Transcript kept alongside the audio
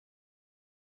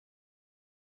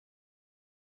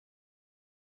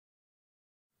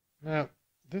Now,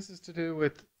 this is to do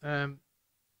with the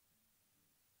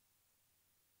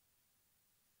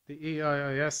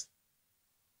EIIS.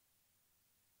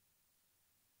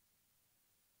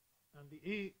 And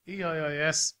the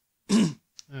EIIS,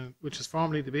 which is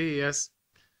formerly the BES,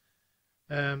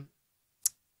 um,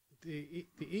 the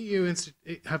EU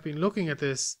have been looking at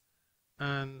this,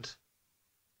 and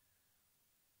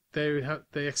they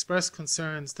expressed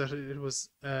concerns that it was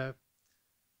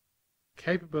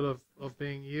capable of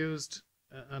being used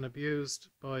and abused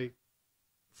by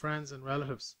friends and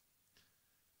relatives.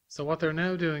 So what they're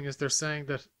now doing is they're saying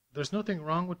that there's nothing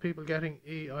wrong with people getting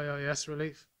EIIS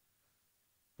relief,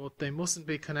 but they mustn't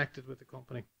be connected with the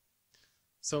company.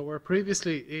 So where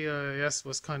previously EIIS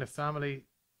was kind of family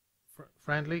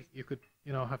friendly, you could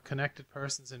have connected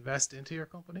persons invest into your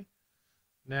company.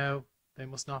 Now they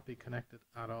must not be connected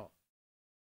at all.